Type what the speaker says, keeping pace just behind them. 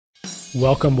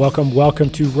Welcome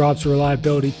to Rob's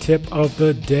Reliability Tip of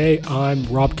the Day. I'm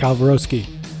Rob Kalwarowski.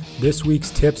 This week's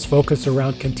tips focus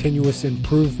around continuous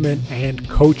improvement and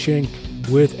coaching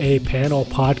with a panel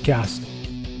podcast.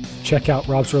 Check out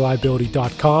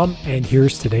robsreliability.com, and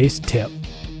here's today's tip.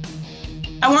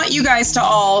 I want you guys to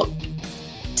all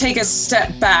take a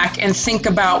step back and think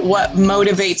about what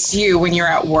motivates you when you're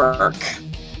at work.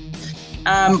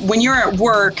 When you're at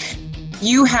work,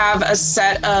 you have a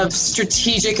set of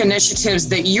strategic initiatives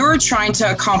that you're trying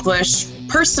to accomplish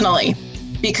personally,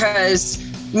 because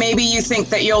maybe you think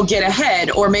that you'll get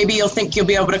ahead, or maybe you'll think you'll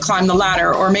be able to climb the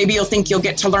ladder, or maybe you'll think you'll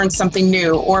get to learn something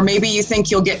new, or maybe you think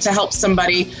you'll get to help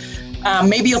somebody.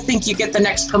 Maybe you'll think you get the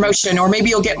next promotion, or maybe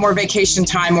you'll get more vacation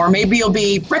time, or maybe you'll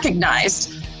be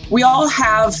recognized. We all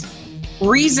have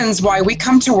reasons why we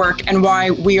come to work and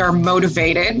why we are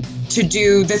motivated to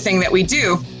do the thing that we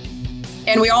do.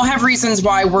 And we all have reasons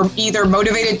why we're either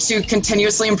motivated to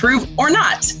continuously improve or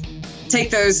not.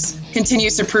 Take those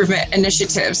continuous improvement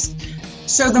initiatives.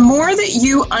 So the more that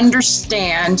you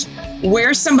understand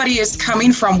where somebody is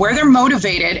coming from, where they're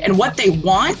motivated and what they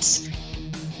want,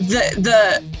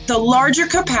 the larger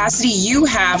capacity you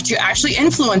have to actually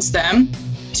influence them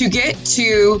to get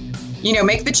to,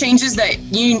 make the changes that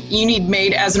you need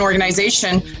made as an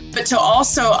organization, but to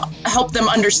also help them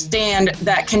understand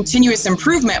that continuous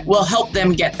improvement will help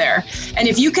them get there. And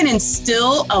if you can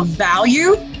instill a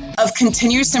value of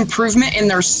continuous improvement in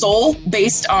their soul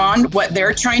based on what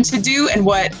they're trying to do and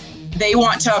what they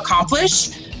want to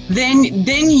accomplish, then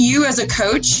you as a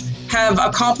coach have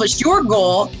accomplished your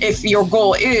goal, if your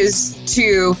goal is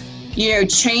to,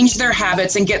 change their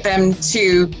habits and get them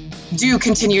to do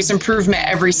continuous improvement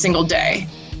every single day.